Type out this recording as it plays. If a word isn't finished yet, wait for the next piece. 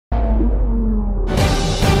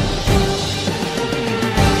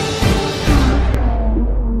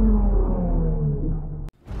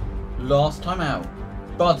last time out,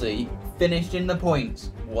 Buddy finished in the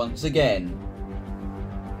points once again.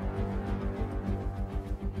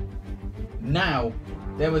 Now,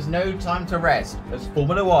 there was no time to rest as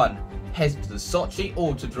Formula 1 heads to the Sochi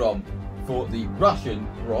Autodrome for the Russian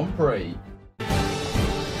Grand Prix.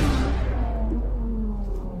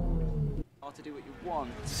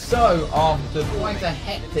 So, after quite a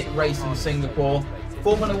hectic race in Singapore,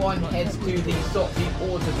 Formula 1 heads to the Sochi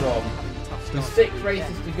Autodrome. With 6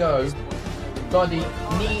 races to go, Buddy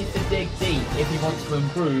needs to dig deep if he wants to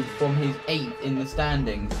improve from his 8th in the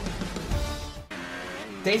standings.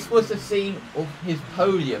 This was the scene of his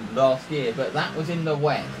podium last year, but that was in the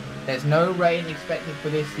wet. There's no rain expected for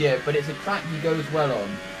this year, but it's a track he goes well on.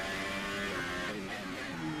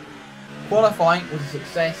 Qualifying was a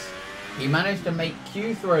success. He managed to make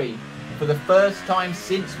Q3 for the first time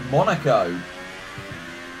since Monaco.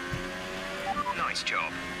 Nice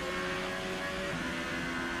job.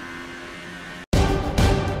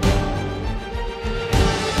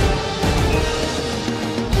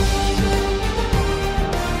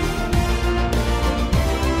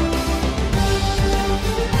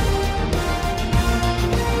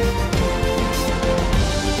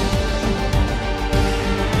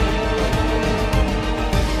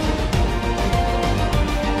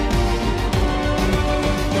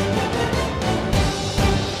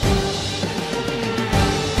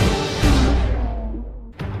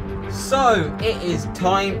 So, it is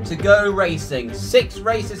time to go racing. 6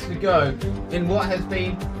 races to go in what has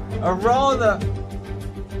been a rather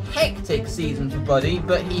hectic season for Buddy,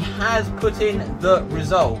 but he has put in the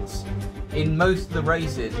results in most of the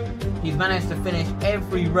races. He's managed to finish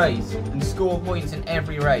every race and score points in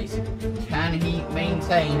every race. Can he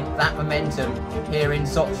maintain that momentum here in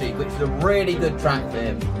Sochi, which is a really good track for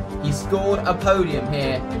him? He scored a podium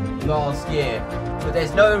here last year, but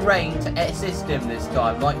there's no rain to assist him this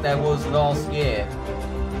time like there was last year,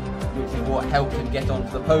 which is what helped him get onto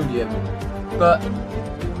the podium. But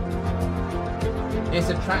it's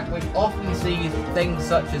a track which often sees things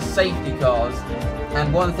such as safety cars,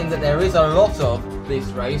 and one thing that there is a lot of this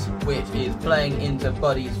race, which is playing into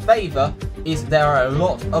Buddy's favour, is there are a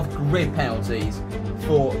lot of grid penalties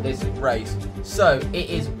for this race. So it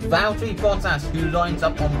is Valtteri Bottas who lines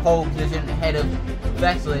up on pole position ahead of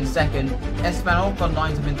Vettel in second. Esteban Ocon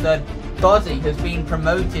lines up in third. Buddy has been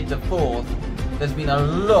promoted to fourth. There's been a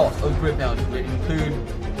lot of grid penalties, which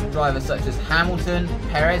include drivers such as Hamilton,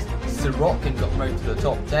 Perez, Sirotkin got promoted to the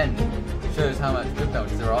top 10. Shows how much grid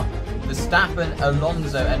penalties there are. Verstappen,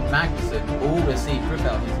 Alonso and Magnussen all received grid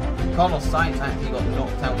penalties. Carlos Sainz actually got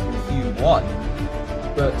knocked out from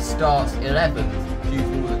Q1, but starts 11th due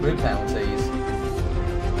to all the grid penalties.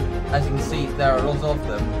 As you can see, there are a lot of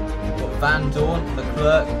them. We've got Van Dorn,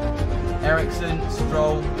 Leclerc, Ericsson,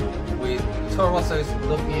 Stroll, with Toro Rosso's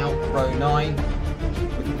looking out row 9,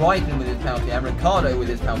 with Raikkonen with his penalty and Ricciardo with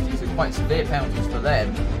his penalty, so quite severe penalties for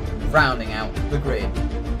them, rounding out the grid.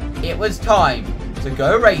 It was time to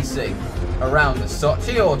go racing around the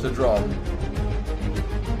Sochi Autodrome.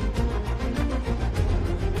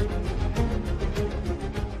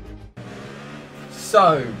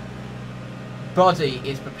 So, Buddy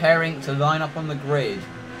is preparing to line up on the grid.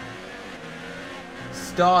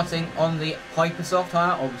 Starting on the Hypersoft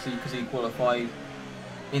tyre, obviously because he qualified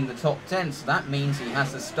in the top 10, so that means he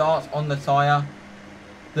has to start on the tyre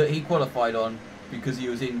that he qualified on because he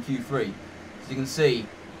was in Q3. As you can see,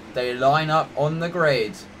 they line up on the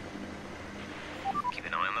grid. Keep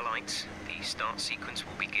an eye on the lights. The start sequence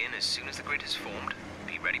will begin as soon as the grid is formed.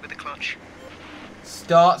 Be ready with the clutch.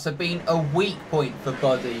 Starts have been a weak point for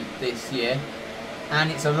Buddy this year,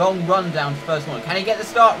 and it's a long run down to first one. Can he get the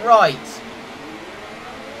start right?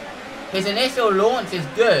 His initial launch is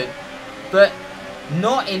good, but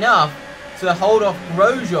not enough to hold off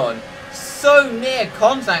Grosjean. So near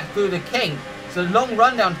contact through the kink. It's a long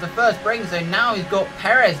run down to the first braking zone. Now he's got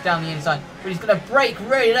Perez down the inside, but he's going to brake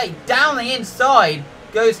really late. Down the inside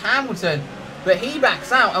goes Hamilton, but he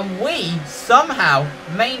backs out, and we somehow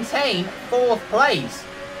maintain 4th place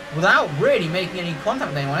without really making any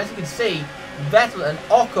contact with anyone. As you can see, Vettel and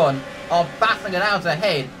Ocon are battling it out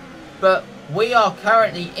ahead, but we are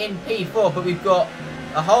currently in P4, but we've got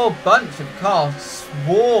a whole bunch of cars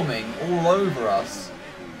swarming all over us.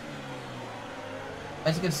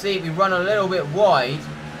 As you can see, we run a little bit wide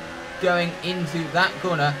going into that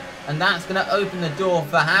corner, and that's going to open the door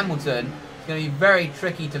for Hamilton. It's going to be very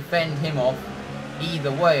tricky to fend him off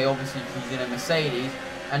either way, obviously, because he's in a Mercedes.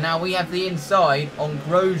 And now we have the inside on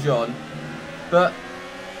Grosjean, but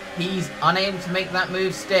he's unable to make that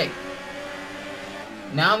move stick.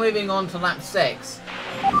 Now moving on to lap 6.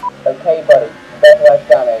 Okay, buddy, better left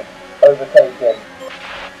damage. Overtake him.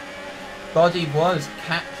 Buddy was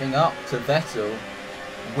catching up to Vettel.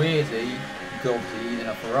 Weirdly, obviously in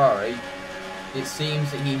a Ferrari, it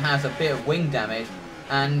seems that he has a bit of wing damage,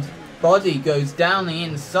 and Buddy goes down the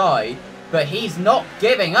inside, but he's not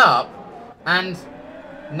giving up, and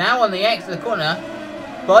now on the exit of the corner,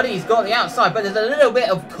 Buddy's got the outside, but there's a little bit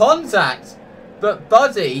of contact, but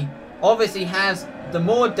Buddy obviously has the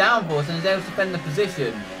more downforce and is able to defend the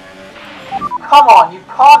position. Come on, you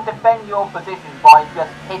can't defend your position by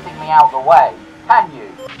just hitting me out the way, can you?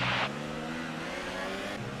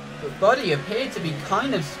 But Buddy appeared to be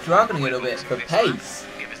kind of struggling a little bit for pace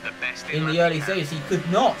in the early stages. He could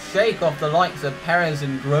not shake off the likes of Perez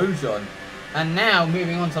and Grosjean. And now,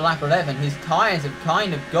 moving on to lap 11, his tyres have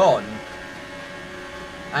kind of gone.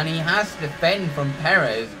 And he has to defend from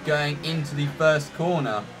Perez going into the first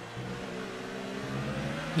corner.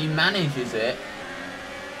 He manages it.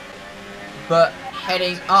 But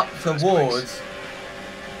heading up towards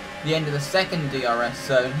the end of the second DRS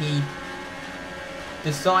zone, he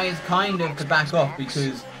decides kind of to back off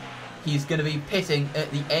because he's going to be pitting at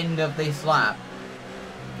the end of this lap.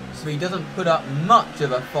 So he doesn't put up much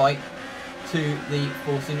of a fight to the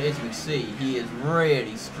Force India. As you can see, he is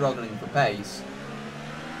really struggling for pace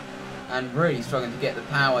and really struggling to get the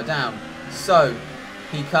power down. So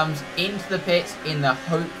he comes into the pits in the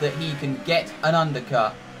hope that he can get an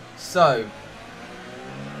undercut. So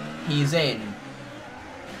he's in.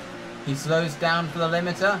 He slows down for the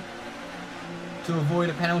limiter to avoid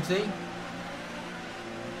a penalty.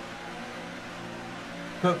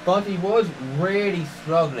 But Buddy was really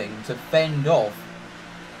struggling to fend off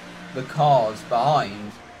the cars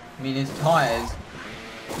behind. I mean, his tyres,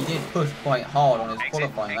 he did push quite hard on his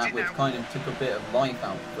qualifying lap, which kind of took a bit of life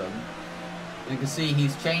out of them. And you can see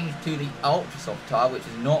he's changed to the ultra soft tyre, which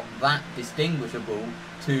is not that distinguishable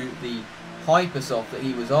to the hyper soft that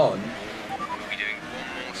he was on.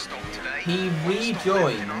 He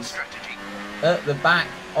rejoins at the back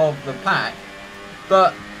of the pack,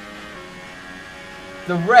 but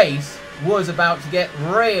the race was about to get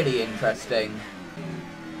really interesting.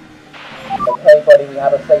 Okay, Buddy, we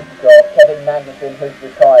have a safety car. Kevin Magnussen has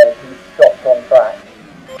retired. He's stopped on track.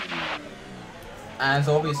 As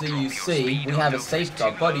obviously you see, we have a safety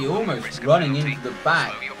car. Buddy almost running into the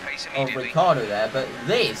back of Ricciardo there, but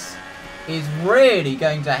this is really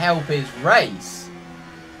going to help his race.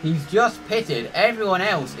 He's just pitted. Everyone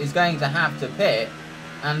else is going to have to pit,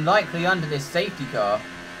 and likely under this safety car.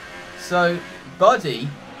 So Buddy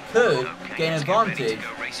could gain advantage.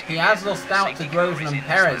 He has lost out to Grosjean and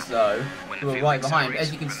Perez though, who are right behind.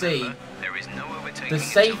 As you can see, the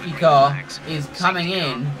safety car is coming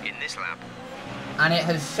in, and it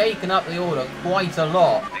has shaken up the order quite a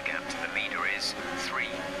lot. The gap to the leader is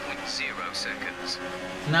 3.0 seconds.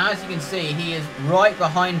 Now as you can see, he is right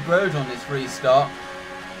behind Grosjean on this restart.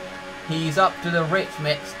 He's up to the rich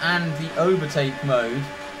mix and the overtake mode.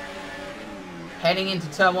 Heading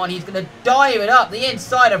into turn 1, he's going to dive it up the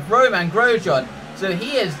inside of Romain Grosjean. So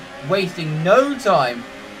he is wasting no time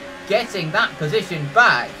getting that position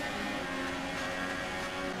back.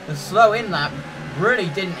 The slow in lap really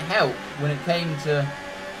didn't help when it came to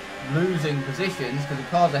losing positions, because the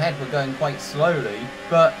cars ahead were going quite slowly.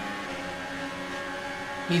 But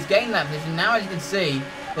he's gained that position. Now as you can see,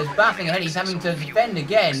 there's battling ahead. He's having to defend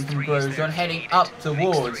again from Grosjean, heading up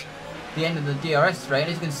towards the end of the DRS straight.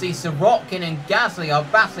 As you can see, Sirotkin and Gasly are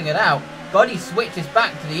battling it out. Buddy switches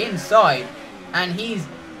back to the inside, and he's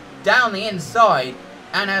down the inside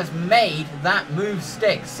and has made that move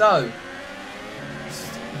stick. So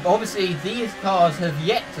obviously these cars have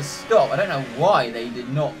yet to stop. I don't know why they did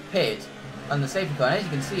not pit on the safety car. And as you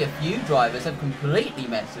can see, a few drivers have completely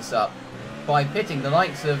messed this up by pitting, the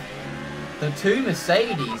likes of the two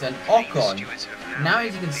Mercedes and Ocon. Now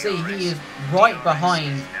as you can see, he is right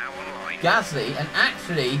behind Gasly, and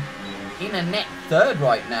actually in a net third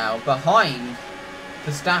right now behind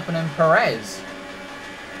Verstappen and Perez.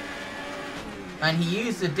 And he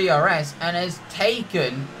used the DRS and has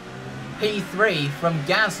taken P3 from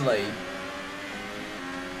Gasly.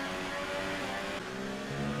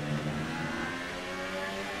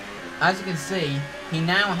 As you can see, he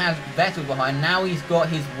now has Vettel behind. Now he's got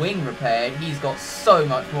his wing repaired. He's got so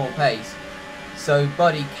much more pace. So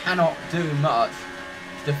Buddy cannot do much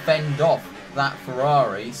to fend off that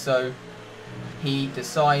Ferrari. So he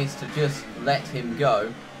decides to just let him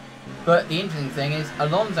go. But the interesting thing is,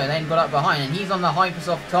 Alonso then got up behind, and he's on the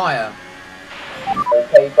Hypersoft tyre.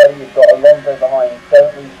 Okay, Buddy, you've got Alonso behind.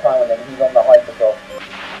 Don't lose time with him. He's on the Hypersoft.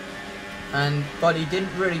 And Buddy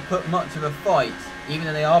didn't really put much of a fight. Even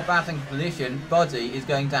though they are battling for position, Buddy is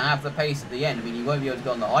going to have the pace at the end. I mean, he won't be able to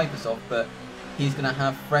go on the Hypersoft, but he's going to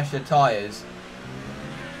have fresher tyres.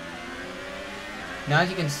 Now, as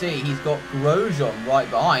you can see, he's got Grosjean right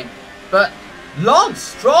behind. But Lance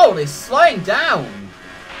Stroll is slowing down.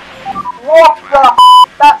 What the f***?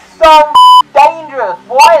 That's so dangerous.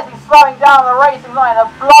 Why is he slowing down the racing line in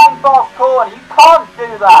a blind box corner? You can't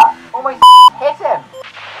do that. Almost hit him.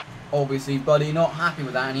 Obviously, Buddy not happy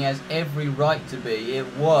with that, and he has every right to be. It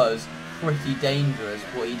was pretty dangerous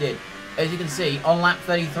what he did. As you can see, on lap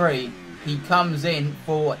 33, he comes in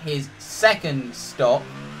for his second stop.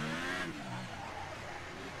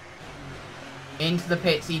 Into the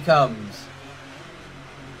pits he comes.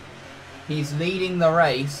 He's leading the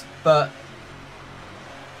race, but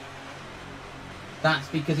that's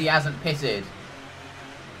because he hasn't pitted.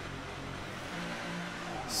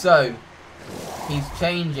 So, he's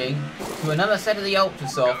changing to another set of the Ultra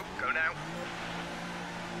Soft. Go now.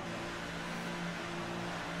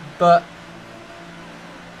 But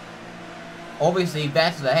obviously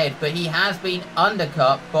Vettel ahead, but he has been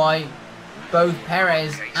undercut by both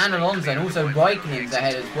Perez and Alonso, and also Raikkonen's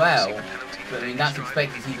ahead as well. But I mean, that's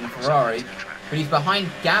expected, he's in Ferrari. But he's behind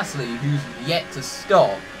Gasly, who's yet to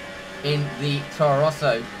stop in the Toro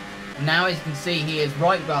Rosso. Now, as you can see, he is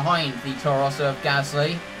right behind the Toro Rosso of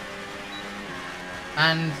Gasly.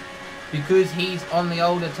 And because he's on the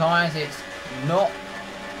older tyres, it's not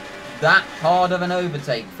that hard of an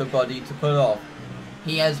overtake for Buddy to pull off.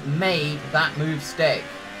 He has made that move stick.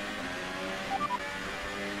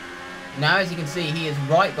 Now, as you can see, he is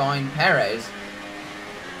right behind Perez.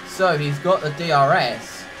 So, he's got the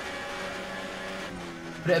DRS.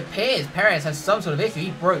 But it appears Perez has some sort of issue.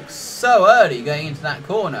 He broke so early going into that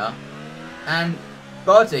corner. And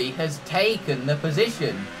Buddy has taken the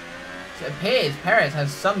position. So, it appears Perez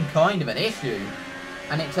has some kind of an issue.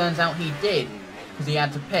 And it turns out he did, because he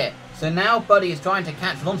had to pit. So now Buddy is trying to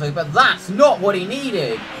catch Alonso, but that's not what he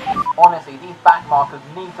needed. Honestly, these back markers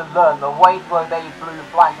need to learn the way to obey blue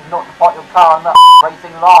flags is not to park your car on the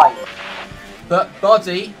racing line. But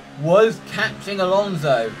Buddy was catching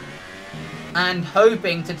Alonso and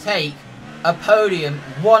hoping to take a podium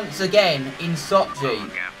once again in Sochi.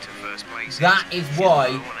 That is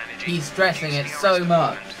why he's stressing it so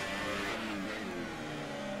much.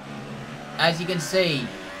 As you can see,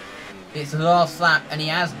 it's the last lap, and he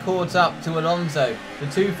has caught up to Alonso. The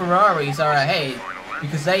two Ferraris are ahead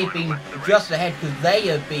because they've been just ahead because they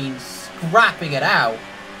have been scrapping it out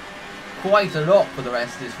quite a lot for the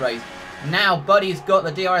rest of this race. Now Buddy's got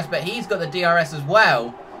the DRS, but he's got the DRS as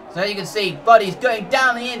well. So as you can see, Buddy's going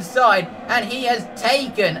down the inside, and he has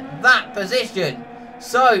taken that position.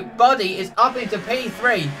 So Buddy is up into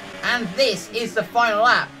P3, and this is the final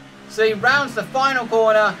lap. So he rounds the final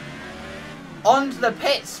corner onto the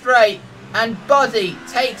pit straight, and Buddy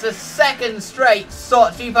takes a second straight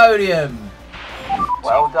Sochi podium.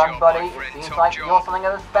 Well done, Buddy. It seems like you're something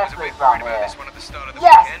of a specialist around here.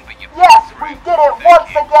 Yes! Yes! We did it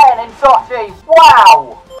once again in Sochi!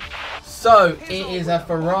 Wow! So, it is a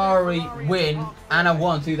Ferrari win and a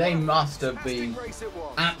 1-2. They must have been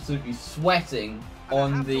absolutely sweating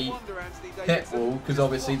on the pit wall, because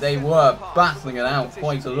obviously they were battling it out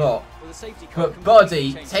quite a lot. But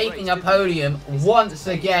Buddy taking a podium once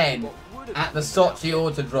again at the Sochi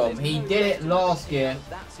Autodrome. He did it last year,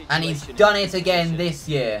 and he's done it again this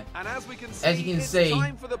year. As you can see,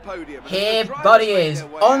 here Buddy is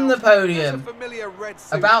on the podium,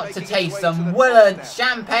 about to taste some well-earned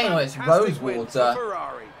champagne, or it's rosewater,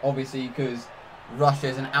 obviously because Russia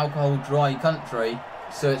is an alcohol-dry country,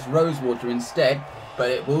 so it's rosewater instead, but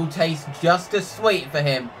it will taste just as sweet for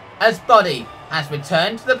him, as Buddy has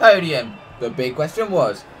returned to the podium. The big question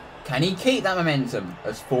was, can he keep that momentum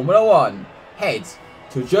as Formula 1 heads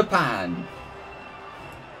to Japan?